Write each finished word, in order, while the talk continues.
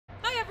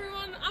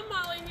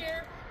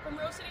from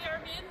Rose City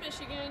RV in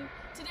Michigan.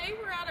 Today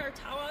we're at our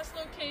Tawas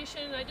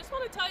location. I just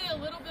want to tell you a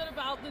little bit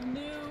about the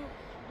new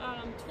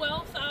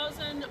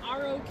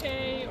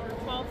 12000ROK or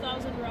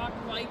 12000ROK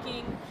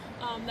Viking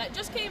that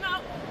just came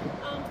out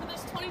for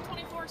this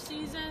 2024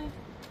 season.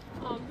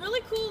 Really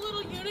cool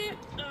little unit.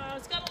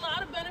 It's got a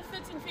lot of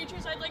benefits and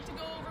features I'd like to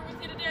go over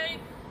with you today.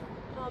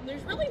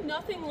 There's really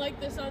nothing like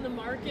this on the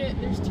market.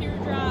 There's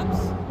teardrops,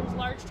 there's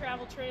large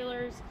travel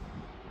trailers,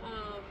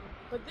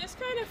 but this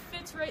kind of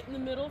fits right in the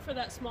middle for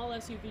that small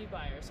SUV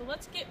buyer. So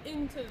let's get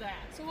into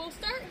that. So we'll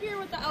start here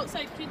with the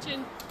outside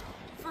kitchen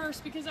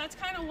first, because that's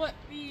kind of what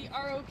the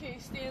ROK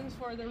stands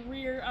for, the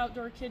rear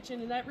outdoor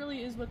kitchen, and that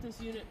really is what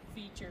this unit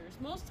features.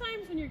 Most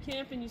times when you're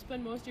camping, you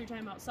spend most of your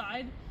time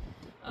outside.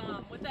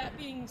 With that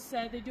being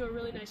said, they do a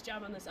really nice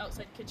job on this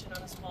outside kitchen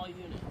on a small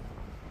unit.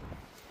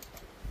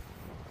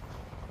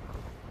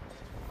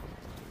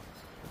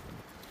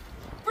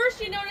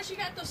 First, you notice you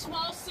got the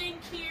small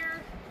sink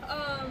here.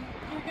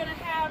 You're going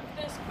to have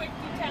this quick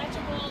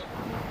detachable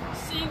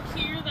sink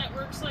here that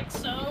works like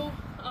so.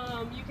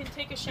 You can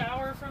take a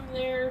shower from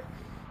there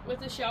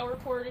with a shower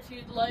port if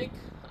you'd like,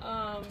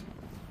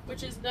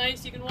 which is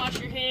nice. You can wash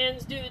your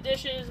hands, do the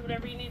dishes,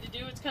 whatever you need to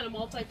do. It's kind of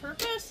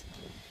multi-purpose.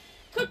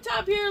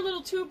 Cooktop here, a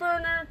little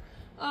 2-burner.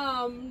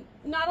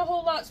 Not a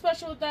whole lot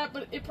special with that,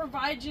 but it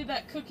provides you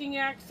that cooking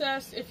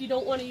access if you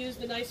don't want to use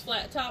the nice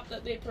flat top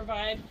that they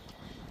provide.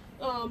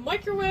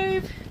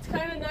 Microwave, it's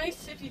kind of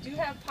nice if you do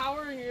have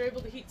power and you're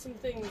able to heat some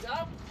things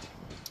up.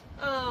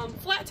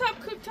 Flat top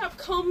cooktop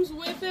comes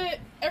with it.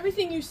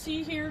 Everything you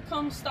see here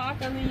comes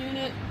stock on the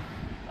unit.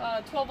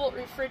 12-volt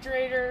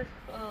refrigerator,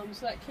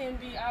 so that can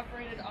be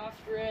operated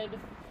off-grid,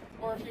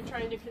 or if you're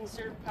trying to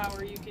conserve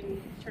power, you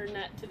can turn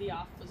that to the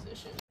off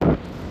position.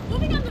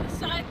 Moving on to the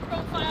side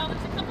profile,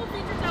 there's a couple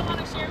features I want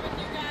to share with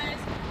you guys.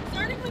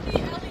 Starting with the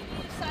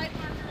LED side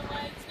marker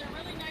lights, they're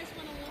really nice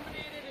when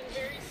illuminated and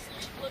very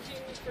sleek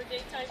looking for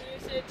daytime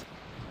usage.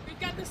 We've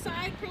got the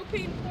side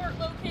propane port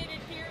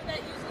located here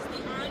that uses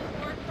the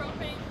onboard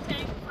propane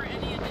tank for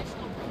any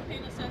additional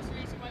propane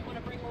accessories you might want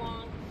to bring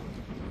along.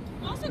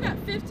 We've also got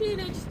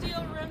 15-inch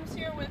steel rims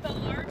here with a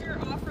larger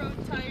off-road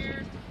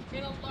tire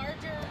and a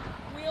larger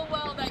wheel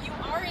well that you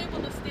are able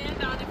to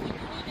stand on if you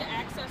do need to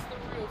access the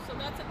roof, so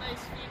that's a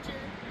nice feature.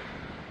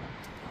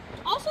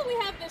 Also, we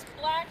have this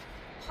black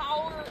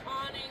power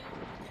awning.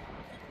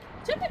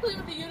 Typically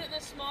with a unit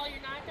this small,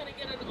 you're not going to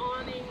get an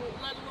awning,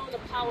 let alone a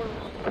power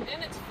one.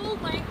 And it's full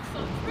length,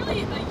 so it's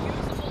really a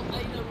usable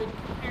item in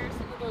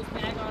comparison to those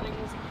bag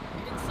awnings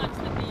and such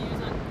that they use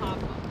on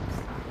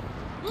pop-ups.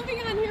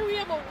 Moving on here, we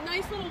have a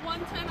nice little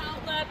 110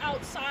 outlet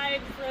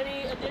outside for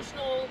any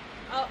additional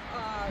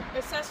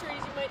accessories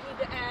you might need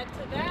to add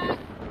to that.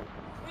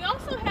 We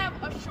also have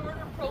a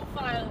shorter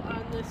profile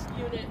on this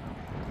unit.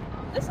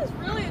 This is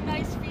really a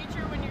nice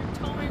feature when you're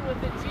towing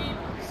with a Jeep,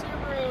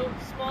 SUBARU,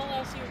 small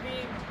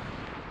SUV.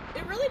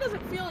 It really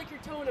doesn't feel like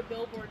you're towing a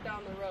billboard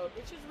down the road,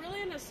 which is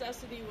really a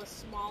necessity with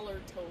smaller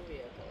tow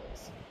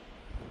vehicles.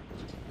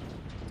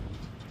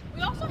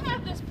 We also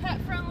have this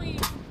pet-friendly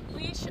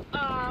leash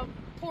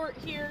port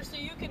here, so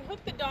you can hook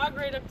the dog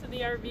right up to the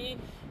RV.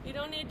 You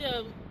don't need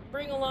to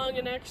bring along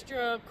an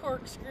extra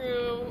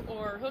corkscrew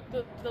or hook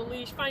the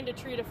leash, find a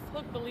tree to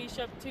hook the leash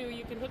up to.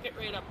 You can hook it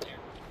right up there.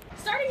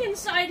 Starting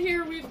inside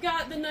here, we've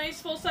got the nice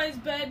full-size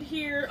bed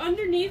here.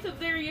 Underneath of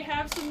there, you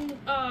have some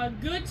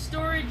good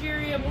storage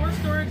area, more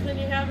storage than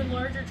you have in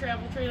larger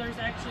travel trailers.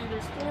 Actually,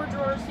 there's 4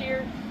 drawers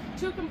here,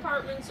 2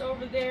 compartments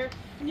over there,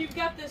 and you've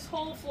got this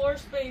whole floor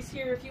space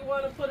here if you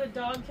want to put a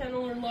dog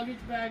kennel or luggage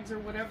bags or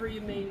whatever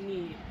you may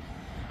need.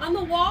 On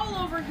the wall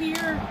over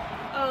here,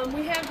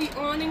 we have the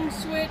awning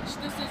switch.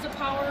 This is a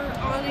power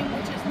awning,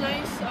 which is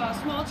nice.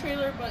 Small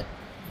trailer, but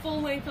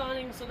full-length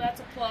awning, so that's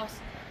a plus.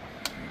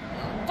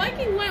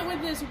 Viking went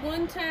with this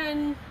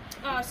 110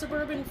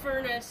 suburban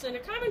furnace, and a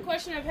common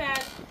question I've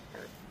had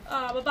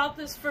about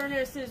this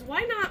furnace is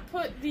why not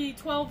put the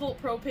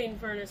 12-volt propane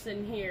furnace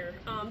in here?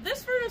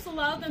 This furnace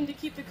allowed them to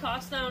keep the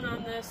cost down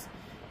on this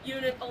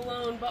unit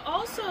alone, but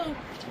also,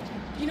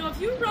 you know,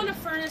 if you run a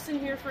furnace in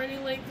here for any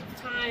length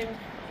of time,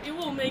 it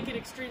will make it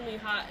extremely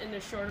hot in a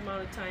short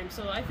amount of time.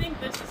 So I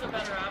think this is a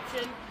better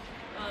option.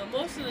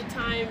 Most of the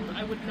time,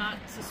 I would not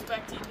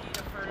suspect you need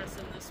a furnace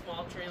in this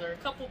small trailer.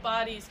 A couple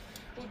bodies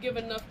will give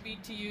enough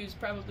BTUs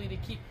probably to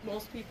keep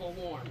most people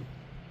warm.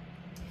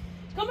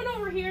 Coming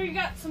over here, you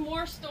got some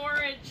more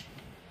storage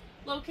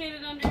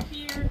located under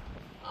here.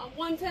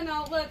 110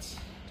 outlets,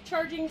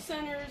 charging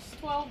centers,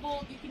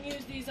 12-volt. You can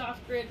use these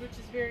off-grid, which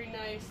is very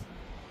nice.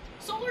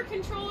 Solar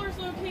controllers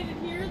located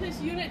here.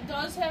 This unit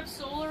does have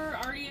solar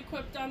already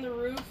equipped on the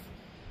roof.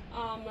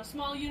 A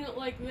small unit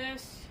like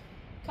this,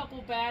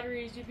 couple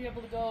batteries, you'd be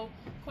able to go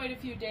quite a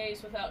few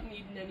days without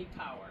needing any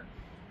power.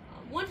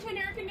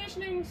 110 air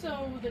conditioning,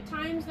 so the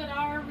times that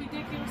are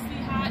ridiculously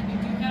hot, you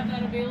do have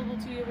that available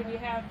to you when you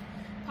have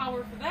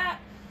power for that.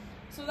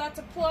 So that's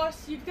a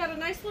plus. You've got a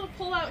nice little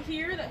pull out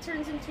here that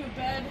turns into a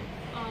bed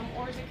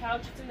or as a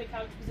couch. It's in the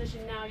couch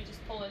position now. You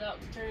just pull it out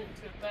to turn it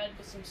into a bed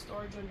with some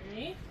storage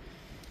underneath.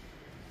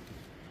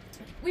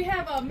 We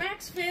have a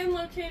max fan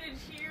located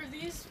here.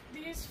 These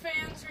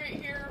fans right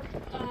here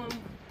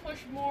push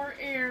more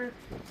air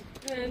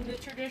than the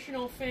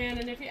traditional fan,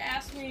 and if you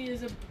ask me,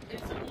 it's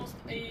almost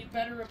a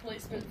better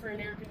replacement for an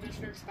air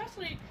conditioner,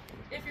 especially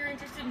if you're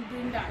interested in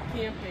boondock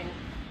camping.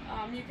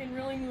 You can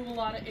really move a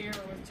lot of air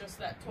with just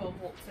that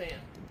 12-volt fan.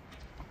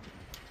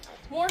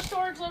 More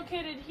storage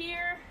located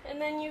here,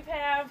 and then you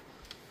have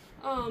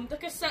the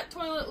cassette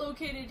toilet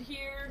located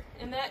here,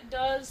 and that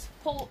does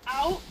pull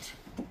out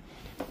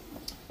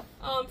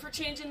for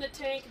changing the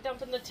tank,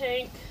 dumping the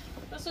tank.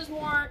 This is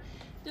more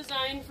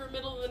designed for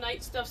middle of the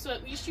night stuff, so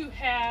at least you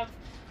have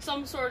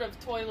some sort of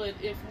toilet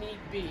if need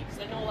be, because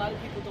I know a lot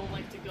of people don't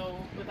like to go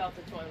without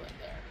the toilet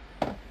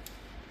there.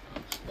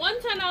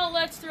 110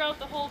 outlets throughout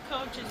the whole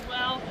coach as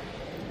well.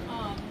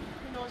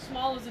 You know, as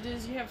small as it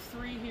is, you have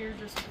 3 here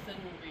just within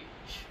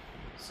reach.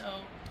 So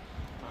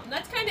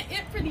that's kind of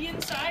it for the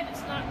inside.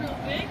 It's not real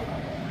big.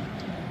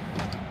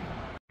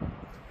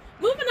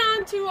 Moving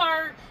on to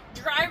our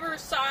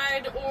driver's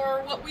side,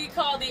 or what we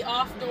call the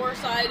off-door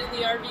side in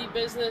the RV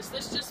business.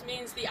 This just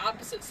means the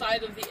opposite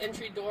side of the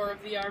entry door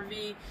of the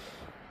RV.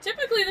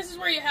 Typically, this is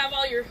where you have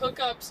all your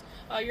hookups,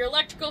 your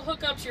electrical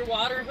hookups, your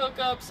water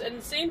hookups,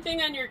 and same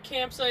thing on your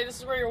campsite. This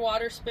is where your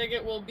water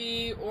spigot will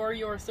be, or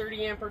your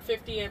 30 amp or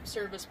 50 amp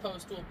service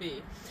post will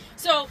be.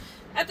 So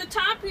at the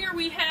top here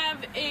we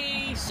have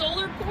a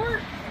solar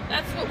port.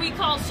 That's what we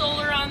call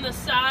solar on the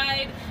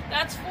side.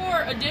 That's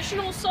for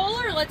additional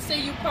solar. Let's say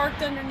you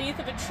parked underneath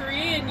of a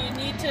tree and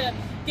you need to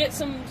get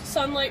some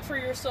sunlight for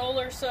your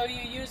solar, so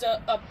you use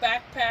a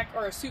backpack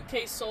or a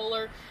suitcase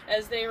solar,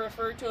 as they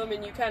refer to them,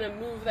 and you kind of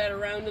move that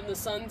around in the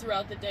sun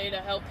throughout the day to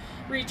help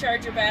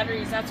recharge your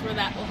batteries. That's where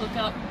that will hook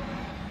up.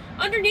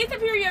 Underneath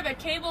of here you have a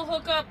cable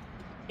hookup.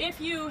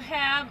 If you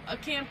have a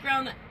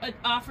campground that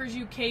offers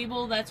you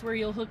cable, that's where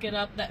you'll hook it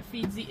up. That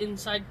feeds the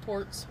inside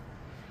ports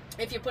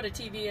if you put a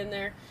TV in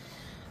there.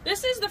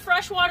 This is the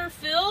freshwater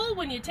fill.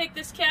 When you take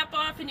this cap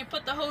off and you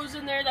put the hose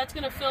in there, that's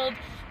going to fill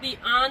the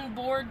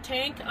onboard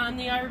tank on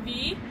the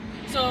RV.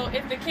 So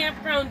if the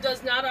campground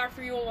does not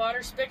offer you a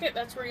water spigot,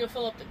 that's where you'll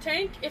fill up the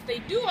tank. If they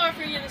do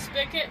offer you the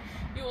spigot,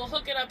 you will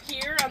hook it up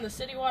here on the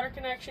city water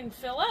connection,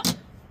 fill up.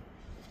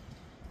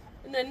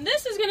 And then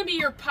this is going to be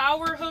your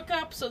power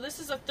hookup. So this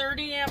is a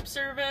 30 amp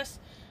service,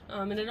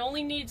 and it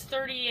only needs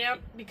 30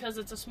 amp because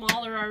it's a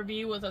smaller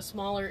RV with a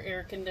smaller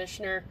air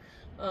conditioner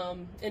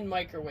and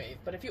microwave.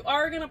 But if you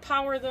are going to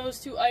power those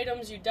 2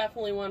 items, you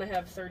definitely want to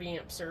have 30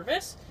 amp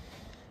service.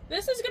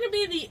 This is going to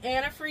be the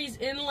antifreeze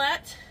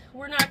inlet.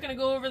 We're not going to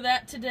go over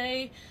that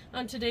today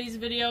on today's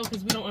video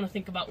because we don't want to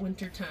think about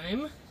winter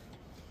time.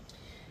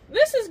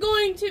 This is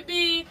going to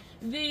be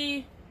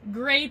the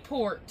gray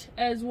port,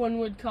 as one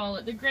would call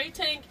it. The gray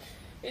tank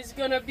is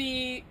going to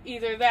be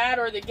either that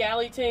or the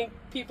galley tank,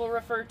 people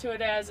refer to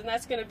it as, and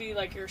that's going to be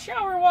like your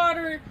shower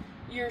water,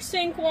 your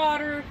sink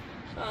water,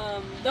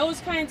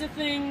 those kinds of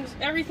things,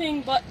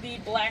 everything but the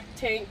black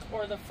tank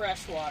or the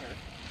fresh water.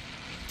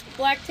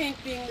 Black tank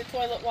being the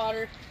toilet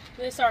water.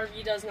 This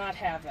RV does not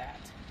have that.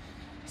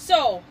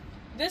 So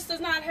this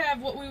does not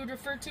have what we would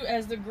refer to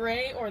as the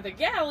gray or the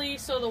galley,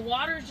 so the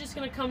water is just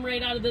going to come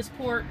right out of this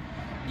port.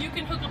 You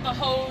can hook up a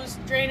hose,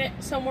 drain it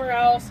somewhere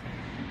else,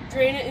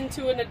 drain it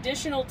into an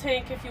additional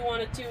tank if you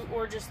wanted to,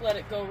 or just let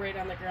it go right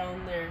on the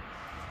ground there.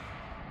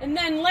 And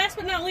then last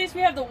but not least,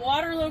 we have the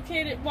water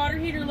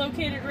heater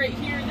located right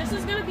here. This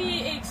is going to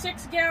be a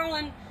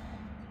 6-gallon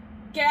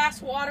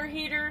gas water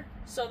heater,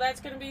 so that's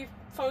going to be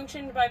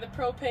functioned by the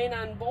propane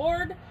on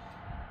board.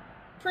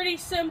 Pretty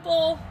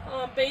simple,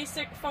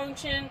 basic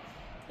function.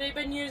 They've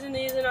been using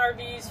these in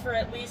RVs for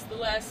at least the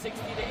last 60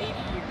 to 80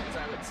 years,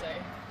 I would say.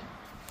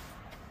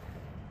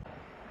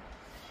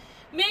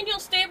 Manual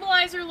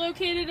stabilizer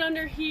located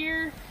under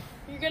here.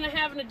 You're going to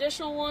have an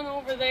additional one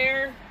over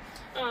there.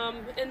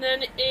 And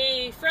then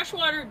a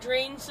freshwater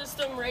drain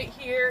system right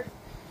here.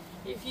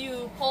 If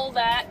you pull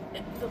that,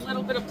 the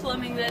little bit of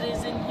plumbing that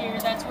is in here,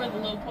 that's where the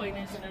low point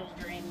is, and it'll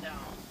drain down.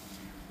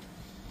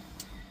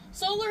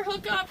 Solar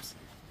hookups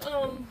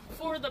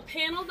for the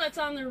panel that's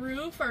on the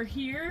roof are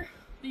here.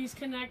 These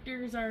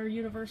connectors are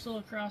universal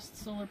across the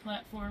solar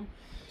platform.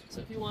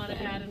 So if you want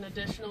to add an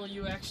additional,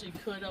 you actually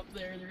could up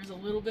there. There's a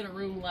little bit of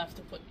room left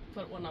to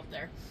put one up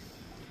there.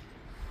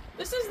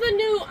 This is the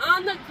new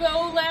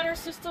on-the-go ladder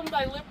system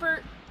by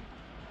Lippert.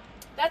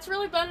 That's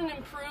really been an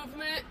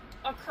improvement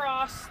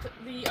across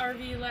the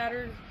RV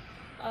ladder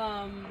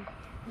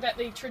that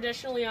they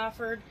traditionally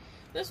offered.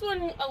 This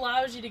one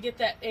allows you to get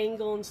that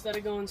angle instead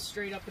of going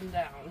straight up and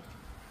down,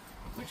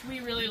 which we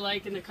really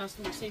like and the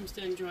customer seems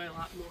to enjoy a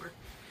lot more.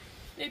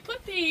 They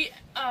put the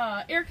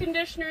air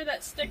conditioner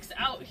that sticks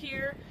out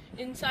here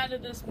inside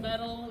of this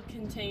metal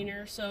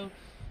container, so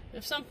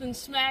if something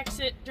smacks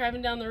it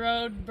driving down the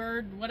road,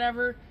 bird,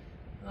 whatever,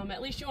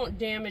 at least you won't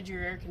damage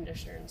your air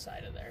conditioner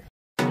inside of there.